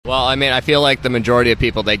Well, I mean, I feel like the majority of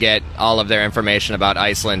people, they get all of their information about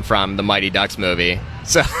Iceland from the Mighty Ducks movie.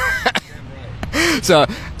 So,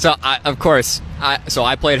 of course,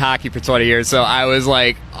 I played hockey for 20 years, so I was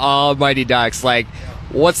like, oh, Mighty Ducks, like,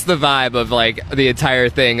 what's the vibe of, like, the entire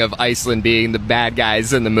thing of Iceland being the bad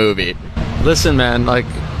guys in the movie? Listen, man, like,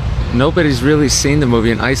 nobody's really seen the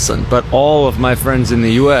movie in Iceland, but all of my friends in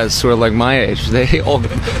the U.S. who are like my age,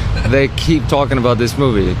 they keep talking about this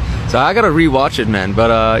movie. So I gotta rewatch it, man.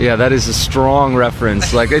 But yeah, that is a strong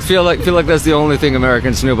reference. Like, I feel like that's the only thing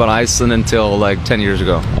Americans knew about Iceland until like 10 years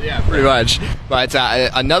ago. Yeah, pretty much. But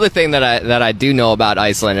another thing that I do know about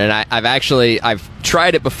Iceland, and I've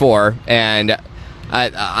tried it before, and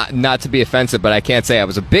not to be offensive, but I can't say I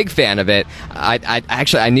was a big fan of it.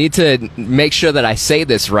 I need to make sure that I say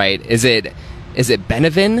this right. Is it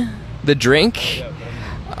Benevin, the drink?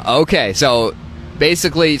 Okay, so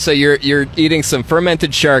basically, you're eating some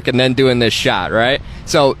fermented shark and then doing this shot, right?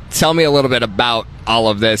 So tell me a little bit about all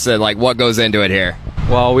of this and like what goes into it here.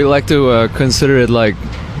 Well, we like to consider it like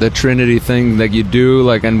the Trinity thing that you do,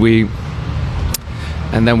 like, and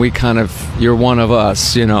then we kind of, you're one of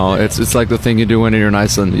us, you know. It's like the thing you do when you're in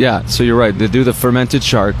Iceland. Yeah, so you're right. They do the fermented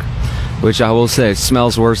shark, which I will say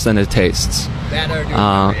smells worse than it tastes.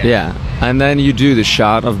 Yeah. And then you do the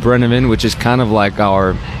shot of Brennivín, which is kind of like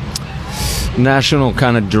our national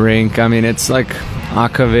kind of drink. I mean, it's like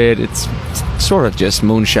akavit. It's sort of just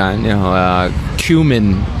moonshine, you know,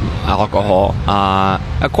 cumin alcohol,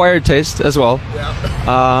 acquired taste as well.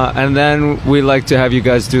 And then we like to have you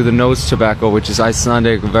guys do the nose tobacco, which is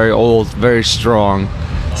Icelandic, very old, very strong.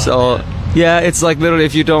 So yeah, it's like literally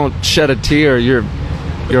if you don't shed a tear, you're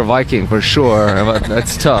a Viking for sure.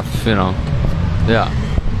 That's tough, you know. Yeah,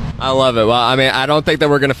 I love it. Well, I mean, I don't think that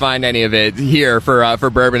we're gonna find any of it here for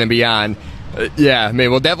Bourbon and Beyond. Yeah, I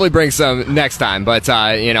mean, we'll definitely bring some next time, but,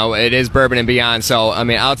 you know, it is Bourbon and Beyond, so, I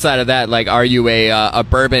mean, outside of that, like, are you a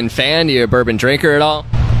bourbon fan? Are you a bourbon drinker at all?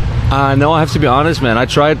 No, I have to be honest, man. I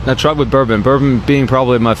tried with bourbon being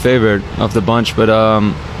probably my favorite of the bunch, but,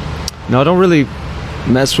 no, I don't really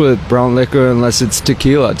mess with brown liquor unless it's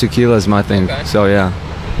tequila. Tequila is my thing, okay. So, yeah.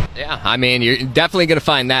 Yeah, I mean, you're definitely going to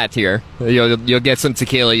find that here. You'll get some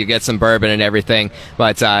tequila, you get some bourbon and everything.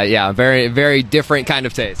 But, yeah, very, very different kind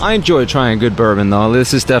of taste. I enjoy trying good bourbon, though.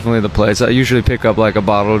 This is definitely the place. I usually pick up, like, a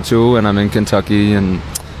bottle or two when I'm in Kentucky and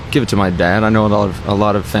give it to my dad. I know a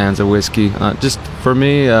lot of fans of whiskey. Just for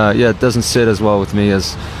me, yeah, it doesn't sit as well with me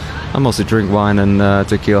as I mostly drink wine and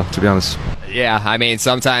tequila, to be honest. Yeah, I mean,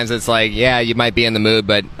 sometimes it's like, yeah, you might be in the mood,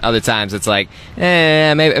 but other times it's like,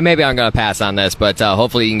 maybe I'm going to pass on this, but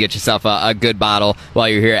hopefully you can get yourself a good bottle while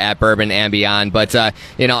you're here at Bourbon and Beyond. But,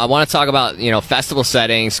 you know, I want to talk about, you know, festival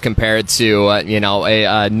settings compared to, you know,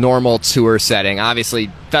 a normal tour setting.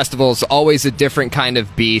 Obviously, festival's always a different kind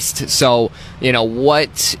of beast. So, you know,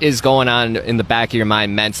 what is going on in the back of your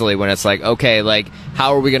mind mentally when it's like, okay, like,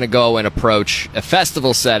 how are we going to go and approach a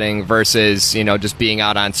festival setting versus, you know, just being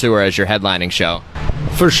out on tour as your headlining show?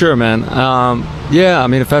 For sure, man. Yeah, I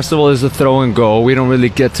mean, a festival is a throw and go. We don't really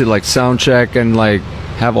get to, like, sound check and, like,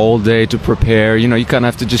 have all day to prepare. You know, you kind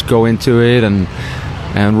of have to just go into it and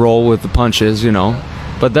roll with the punches, you know.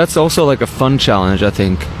 But that's also, like, a fun challenge, I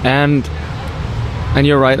think. And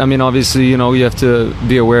you're right. I mean, obviously, you know, you have to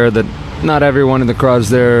be aware that not everyone in the crowd's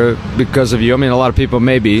there because of you. I mean, a lot of people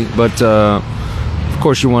maybe, but of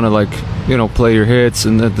course you want to, like, you know, play your hits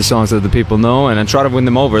and the songs that the people know and then try to win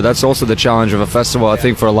them over. That's also the challenge of a festival. I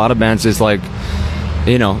think for a lot of bands is like,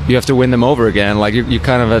 you know, you have to win them over again. Like you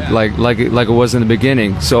kind of at, like it was in the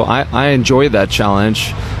beginning. So I enjoy that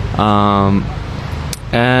challenge.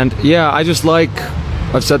 And yeah, I just like,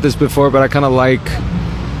 I've said this before, but I kind of like,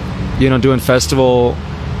 you know, doing festivals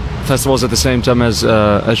at the same time as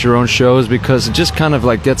your own shows, because it just kind of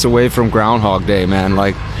like gets away from Groundhog Day, man.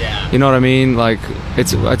 Like, yeah. You know what I mean? Like,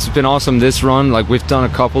 it's been awesome this run. Like, we've done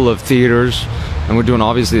a couple of theaters, and we're doing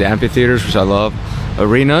obviously the amphitheaters, which I love,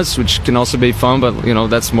 arenas, which can also be fun, but you know,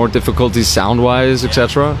 that's more difficulty sound-wise,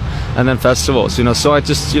 etc. And then festivals, you know. So I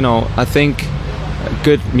just, you know, I think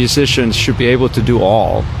good musicians should be able to do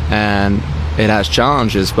all, and it has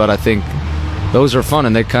challenges, but I think those are fun,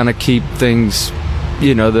 and they kind of keep things,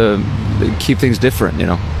 you know, they keep things different, you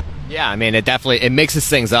know. Yeah, I mean, it mixes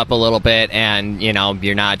things up a little bit, and, you know,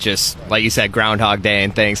 you're not just, like you said, Groundhog Day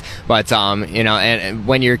and things, but, you know, and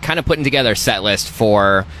when you're kind of putting together a set list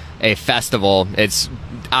for a festival, it's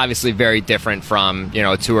obviously very different from, you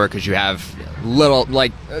know, a tour, because you have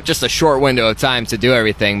just a short window of time to do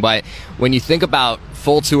everything. But when you think about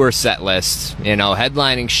full tour set lists, you know,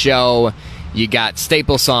 headlining show, you got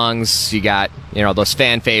staple songs, you got, you know, those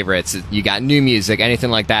fan favorites, you got new music,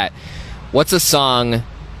 anything like that. What's a song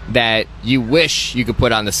that you wish you could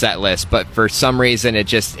put on the set list, but for some reason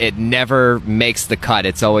it never makes the cut?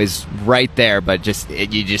 It's always right there, but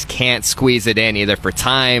you just can't squeeze it in, either for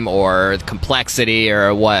time or complexity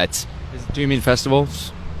or what. Do you mean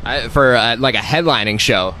festivals? For like a headlining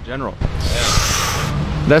show. General.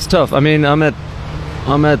 Yeah. That's tough. I mean, I'm at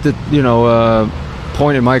the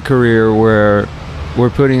point in my career where we're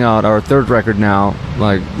putting out our third record now,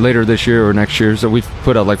 like later this year or next year. So we've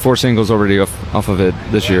put out like 4 singles already off of it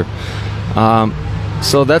this year.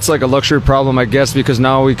 So that's like a luxury problem, I guess, because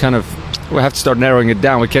now we have to start narrowing it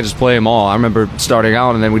down. We can't just play them all. I remember starting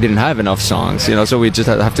out and then we didn't have enough songs, so we just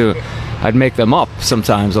have to. I'd make them up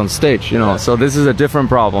sometimes on stage, So this is a different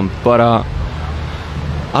problem, but I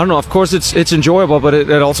don't know. Of course, it's enjoyable, but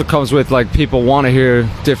it also comes with like people want to hear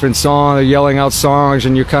different songs, they're yelling out songs,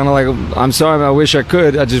 and you're kind of like, I'm sorry, I wish I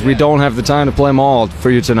could. We don't have the time to play them all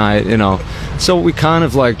for you tonight, So we kind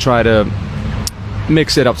of like try to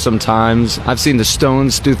mix it up sometimes. I've seen the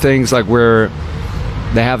Stones do things like where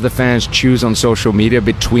they have the fans choose on social media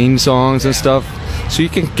between songs and stuff, so you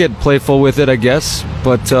can get playful with it, I guess.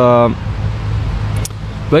 But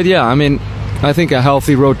yeah, I mean, I think a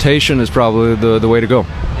healthy rotation is probably the way to go.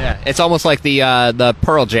 Yeah, it's almost like the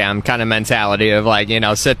Pearl Jam kind of mentality of like,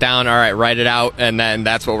 sit down, all right, write it out, and then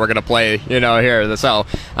that's what we're going to play, here. So,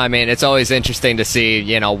 I mean, it's always interesting to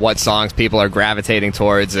see, what songs people are gravitating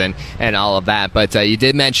towards and all of that. But you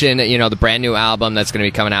did mention, the brand new album that's going to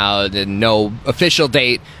be coming out, no official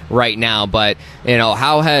date right now, but,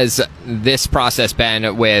 how has this process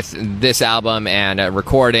been with this album and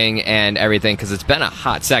recording and everything? Because it's been a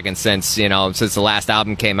hot second since the last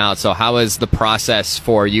album came out. So how has the process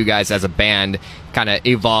for you guys as a band kind of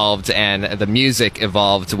evolved and the music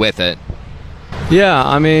evolved with it? Yeah,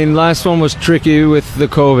 I mean, last one was tricky with the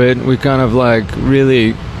COVID. We kind of like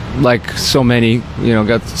really, like so many,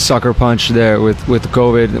 got sucker punched there with the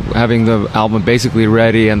COVID, having the album basically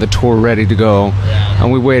ready and the tour ready to go. Yeah.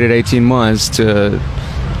 And we waited 18 months to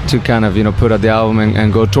kind of, put out the album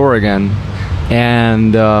and go tour again.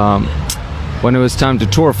 And when it was time to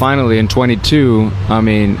tour finally in 22, I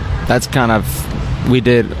mean, that's kind of, we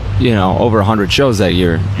did, over 100 shows that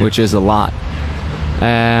year, which is a lot.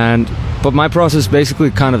 But my process is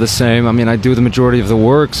basically kind of the same. I mean, I do the majority of the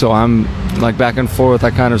work, so I'm like back and forth.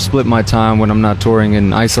 I kind of split my time when I'm not touring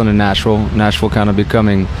in Iceland and Nashville kind of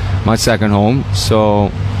becoming my second home.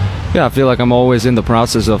 So yeah, I feel like I'm always in the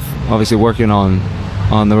process of obviously working on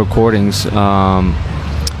the recordings.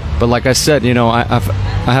 But like I said, I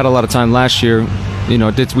had a lot of time last year.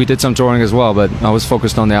 We did some touring as well, but I was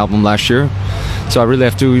focused on the album last year. So I really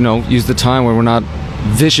have to, use the time when we're not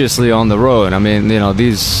viciously on the road. I mean,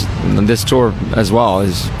 this tour as well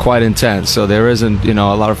is quite intense, so there isn't, a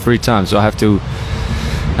lot of free time. So I have to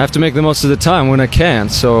make the most of the time when I can.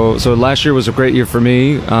 So last year was a great year for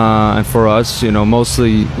me and for us.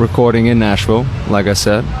 Mostly recording in Nashville, like I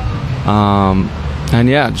said. And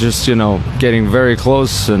yeah, just getting very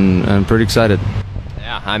close and pretty excited.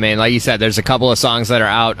 Yeah, I mean, like you said, there's a couple of songs that are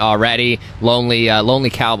out already. Lonely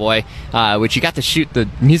Cowboy, which you got to shoot the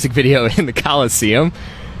music video in the Coliseum.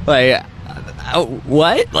 Like,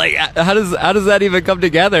 what? Like, how does that even come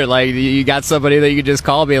together? Like, you got somebody that you could just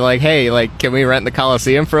call me, like, hey, like, can we rent the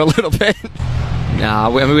Coliseum for a little bit? Nah,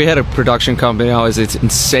 I mean, we had a production company. It's an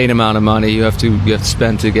insane amount of money you have to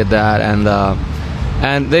spend to get that, and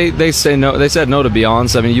they say no. They said no to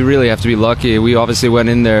Beyond. I mean, you really have to be lucky. We obviously went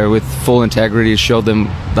in there with full integrity, showed them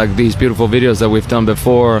like these beautiful videos that we've done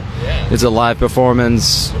before. Yeah. It's a live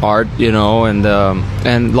performance, art,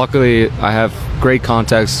 and luckily I have great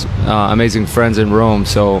contacts, amazing friends in Rome.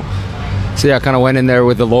 So yeah, I kind of went in there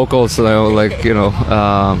with the locals, and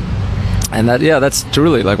that's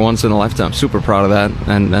truly like once in a lifetime. Super proud of that,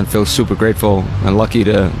 and feel super grateful and lucky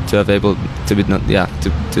to have able to be done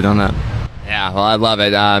that. Yeah, well, I love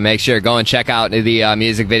it. Make sure to go and check out the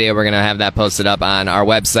music video. We're going to have that posted up on our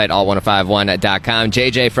website, alt1051.com.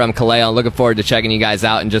 JJ from Kaleo, looking forward to checking you guys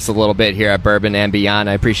out in just a little bit here at Bourbon and Beyond.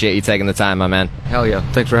 I appreciate you taking the time, my man. Hell yeah.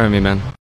 Thanks for having me, man.